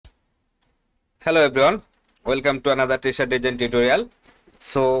Hello everyone, welcome to another t-shirt design tutorial.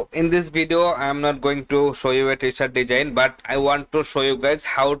 So in this video I am not going to show you a t-shirt design, but I want to show you guys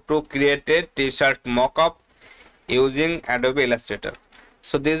how to create a t-shirt mockup using Adobe Illustrator.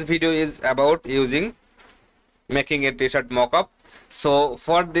 So this video is about making a t-shirt mockup. So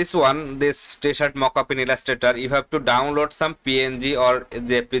for this t-shirt mockup in Illustrator, you have to download some PNG or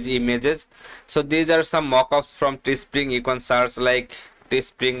JPG images. So these are some mockups from Teespring. You can search like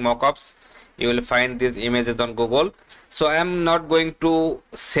Teespring mockups. You will find these images on Google. So I am not going to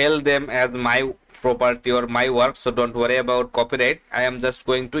sell them as my property or my work, so don't worry about copyright. I am just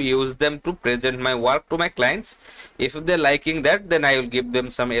going to use them to present my work to my clients. If they're liking that, then I will give them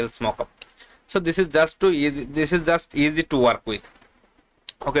some else mockup. So this is just easy to work with.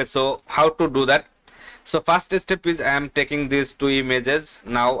 Okay, so how to do that? So first step is I am taking these two images.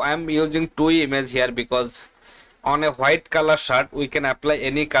 Now I am using two images here because on a white color shirt we can apply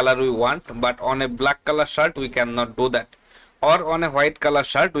any color we want, but on a black color shirt we cannot do that, or on a white color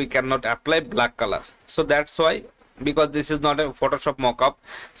shirt we cannot apply black color. So that's why, because this is not a Photoshop mockup,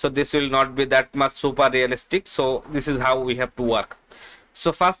 so this will not be that much super realistic. So this is how we have to work.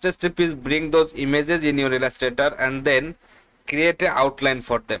 So first step is bring those images in your Illustrator and then create an outline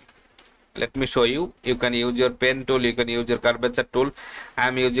for them. Let me show you. You can use your pen tool, you can use your curvature tool. I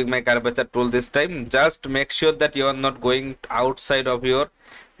am using my curvature tool this time. Just make sure that you are not going outside of your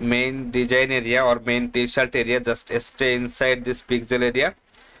main design area or main t-shirt area. Just stay inside this pixel area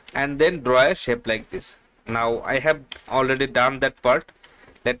and then draw a shape like this. Now I have already done that part.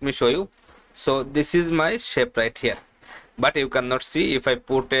 Let me show you. So this is my shape right here, but you cannot see. If I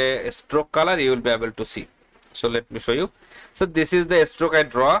put a stroke color, you will be able to see. So let me show you. So this is the stroke I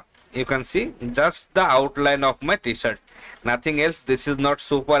draw. You can see just the outline of my t-shirt, nothing else. This is not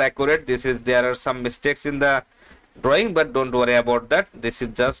super accurate. There are some mistakes in the drawing, but don't worry about that. This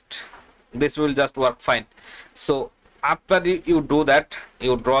will just work fine. So after you do that,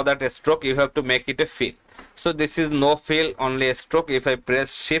 you draw that stroke, you have to make it a fill. So this is no fill, only a stroke. If I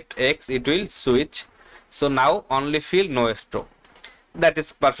press Shift X, it will switch. So now only fill, no stroke. That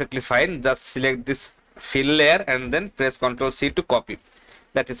is perfectly fine. Just select this fill layer and then press Ctrl C to copy.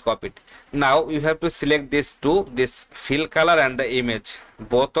 That is copied. Now you have to select these two, this fill color and the image,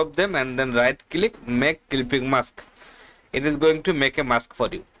 both of them, and then right click, make clipping mask. It is going to make a mask for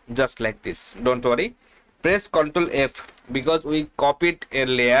you just like this. Don't worry. Press Ctrl F because we copied a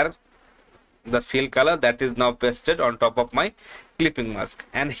layer, the fill color, that is now pasted on top of my clipping mask,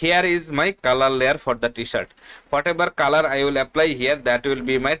 and here is my color layer for the t-shirt. Whatever color I will apply here, that will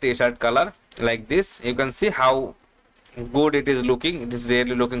be my t-shirt color like this. You can see how good it is looking. It is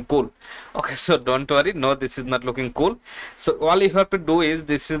really looking cool. Okay, so don't worry, no, this is not looking cool. So all you have to do is,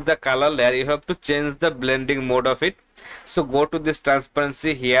 this is the color layer, you have to change the blending mode of it. So go to this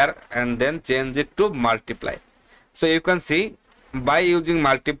transparency here and then change it to multiply. So you can see by using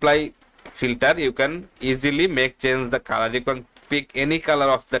multiply filter you can easily change the color. You can pick any color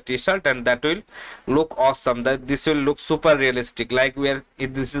of the t-shirt and that will look awesome. This will look super realistic, like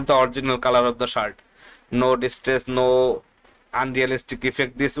this is the original color of the shirt. No distress, no unrealistic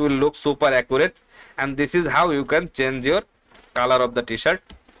effect. This will look super accurate, and this is how you can change your color of the t-shirt.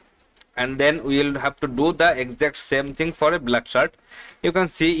 And then we will have to do the exact same thing for a black shirt. You can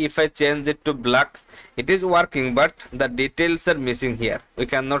see if I change it to black, it is working, but the details are missing here. We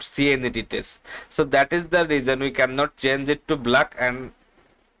cannot see any details. So that is the reason we cannot change it to black, and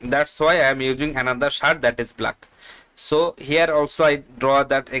that's why I am using another shirt that is black. So here also I draw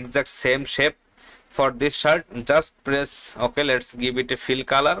that exact same shape for this shirt. Just press OK. Let's give it a fill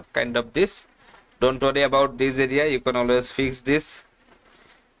color, kind of this. Don't worry about this area, you can always fix this.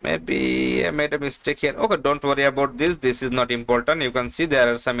 Maybe I made a mistake here. Okay, don't worry about this. This is not important. You can see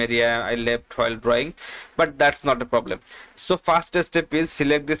there are some area I left while drawing, but that's not a problem. So first step is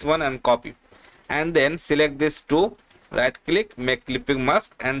select this one and copy, and then select this two, right click, make clipping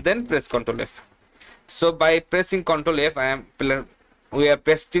mask, and then press Ctrl F. So by pressing Ctrl F, we are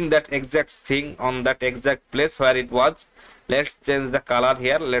pasting that exact thing on that exact place where it was. Let's change the color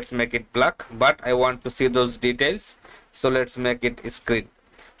here. Let's make it black, but I want to see those details, so let's make it screen.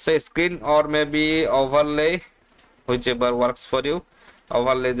 So screen or maybe overlay, whichever works for you.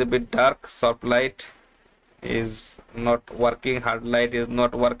 Overlay is a bit dark, soft light is not working, hard light is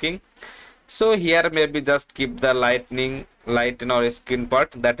not working. So here maybe just keep the light in our screen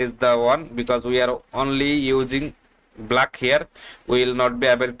part. That is the one, because we are only using black here. We will not be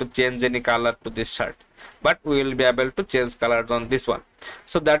able to change any color to this shirt, but we will be able to change colors on this one.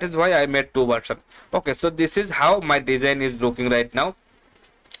 So that is why I made two versions. Okay, so this is how my design is looking right now.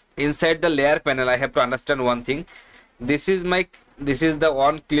 Inside the layer panel, I have to understand one thing. This is my this is the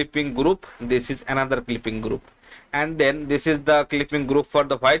one clipping group, this is another clipping group, and then this is the clipping group for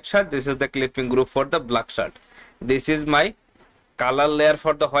the white shirt, this is the clipping group for the black shirt. This is my color layer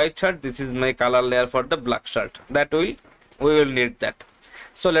for the white shirt, this is my color layer for the black shirt. That we will need that.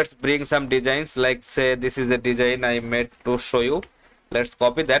 So let's bring some designs, like say this is a design I made to show you. Let's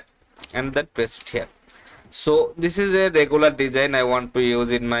copy that and then paste it here. So this is a regular design I want to use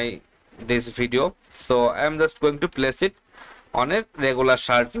in my this video, so I am just going to place it on a regular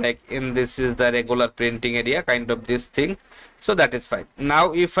shirt, like in this is the regular printing area kind of this thing. So that is fine.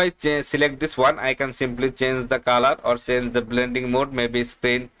 Now if I select this one, I can simply change the color or change the blending mode, maybe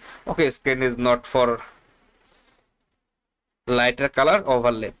screen. Okay, screen is not for lighter color,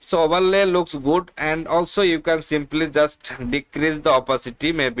 overlay. So overlay looks good, and also you can simply just decrease the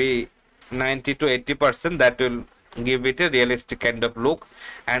opacity, maybe 90 to 80%. That will give it a realistic kind of look,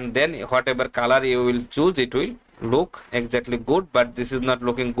 and then whatever color you will choose, it will look exactly good. But this is not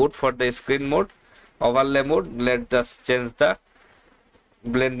looking good for the screen mode, overlay mode. Let's just change the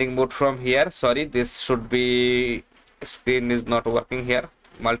blending mode from here. Sorry, this should be, screen is not working here.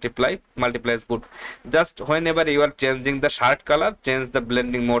 Multiply is good. Just whenever you are changing the shirt color, change the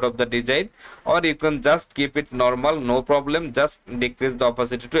blending mode of the design, or you can just keep it normal, no problem. Just decrease the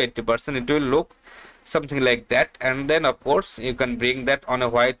opacity to 80%, it will look something like that. And then of course you can bring that on a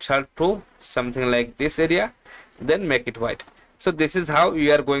white shirt to something like this area, then make it white. So this is how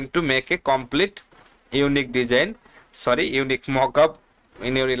you are going to make a complete unique design, unique mockup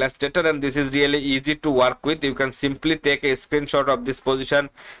in your Illustrator. And this is really easy to work with. You can simply take a screenshot of this position,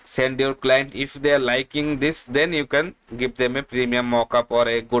 send your client. If they are liking this, then you can give them a premium mockup or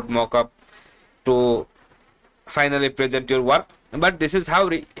a good mockup to finally present your work. But this is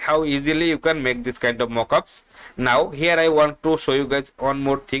how easily you can make this kind of mockups. Now here I want to show you guys one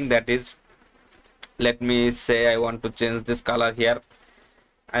more thing, that is, let me say I want to change this color here.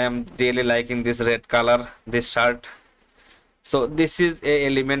 I am really liking this red color, this shirt. So this is a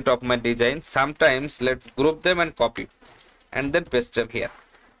element of my design. Sometimes let's group them and copy and then paste them here.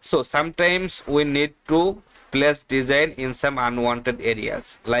 So sometimes we need to place design in some unwanted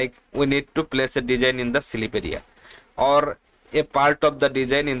areas, like we need to place a design in the sleeve area, or a part of the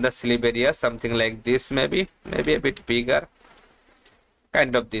design in the sleeve area, something like this, maybe a bit bigger,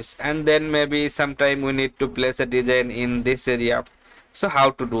 kind of this. And then maybe sometime we need to place a design in this area. So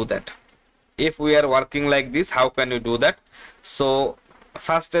how to do that? If we are working like this, how can you do that? So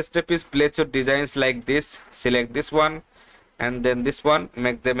first step is place your designs like this. Select this one and then this one,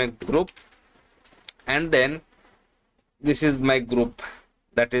 make them a group, and then this is my group,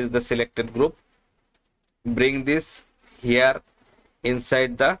 that is the selected group. Bring this here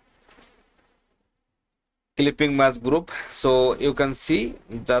inside the clipping mask group. So you can see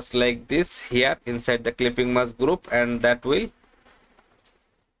just like this here inside the clipping mask group, and that will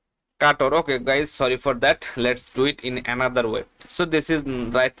cut. Or okay guys, sorry for that, let's do it in another way. So this is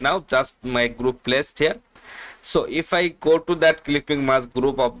right now just my group placed here. So if I go to that clipping mask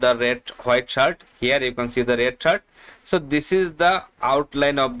group of the red white shirt, here you can see the red shirt. So this is the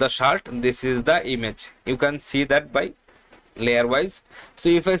outline of the shirt, this is the image, you can see that by layer wise. So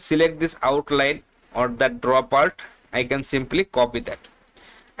if I select this outline or that draw part, I can simply copy that,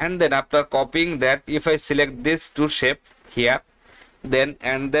 and then after copying that, if I select this two shape here, then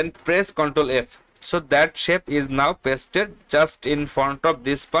press Ctrl F, so that shape is now pasted just in front of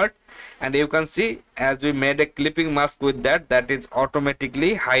this part. And you can see as we made a clipping mask with that, that is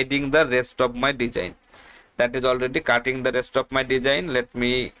automatically hiding the rest of my design, that is already cutting the rest of my design. Let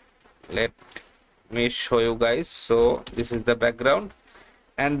me show you guys. So this is the background,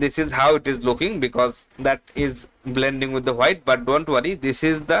 and this is how it is looking, because that is blending with the white. But don't worry, this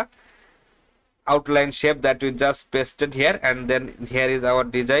is the outline shape that we just pasted here, and then here is our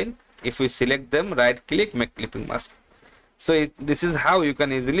design. If we select them, right click, make clipping mask. So this is how you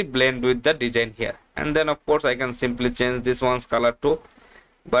can easily blend with the design here. And then of course I can simply change this one's color too,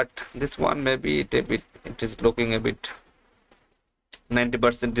 but this one maybe it is looking a bit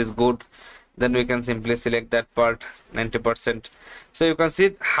 90% is good. Then we can simply select that part 90%. So you can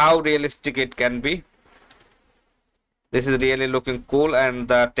see how realistic it can be. This is really looking cool, and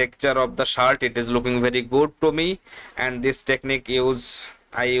the texture of the shirt, it is looking very good to me. And this technique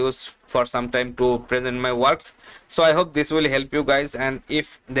I use for some time to present my works. So I hope this will help you guys, and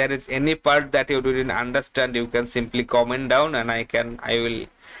if there is any part that you didn't understand, you can simply comment down and I will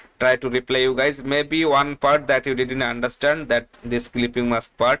try to reply you guys. Maybe one part that you didn't understand, that this clipping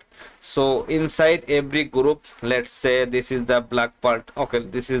mask part. So inside every group, let's say this is the black part, okay,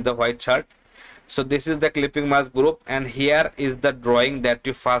 this is the white shirt. So this is the clipping mask group, and here is the drawing that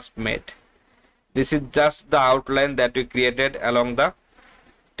you first made. This is just the outline that we created along the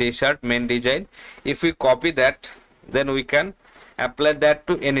t-shirt main design. If we copy that, then we can apply that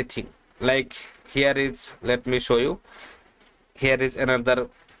to anything. Like here is, let me show you, here is another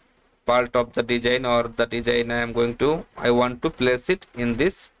part of the design, or the design I want to place it in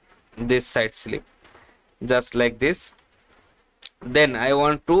this side sleeve, just like this. Then I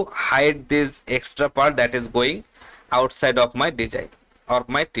want to hide this extra part that is going outside of my design or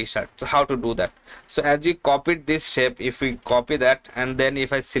my t-shirt. So how to do that? So as we copied this shape, if we copy that, and then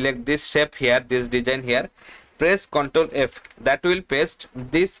if I select this shape here, this design here, press Ctrl F, that will paste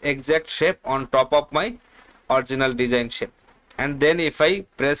this exact shape on top of my original design shape. And then if I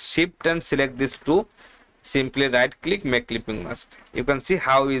press Shift and select this two, simply right click, make clipping mask. You can see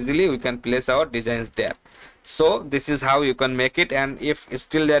how easily we can place our designs there. So this is how you can make it. And if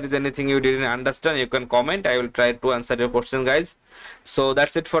still there is anything you didn't understand, you can comment. I will try to answer your question, guys. So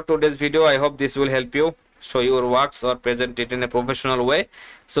that's it for today's video. I hope this will help you show your works or present it in a professional way.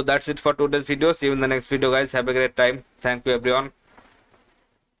 So that's it for today's video. See you in the next video, guys. Have a great time. Thank you, everyone.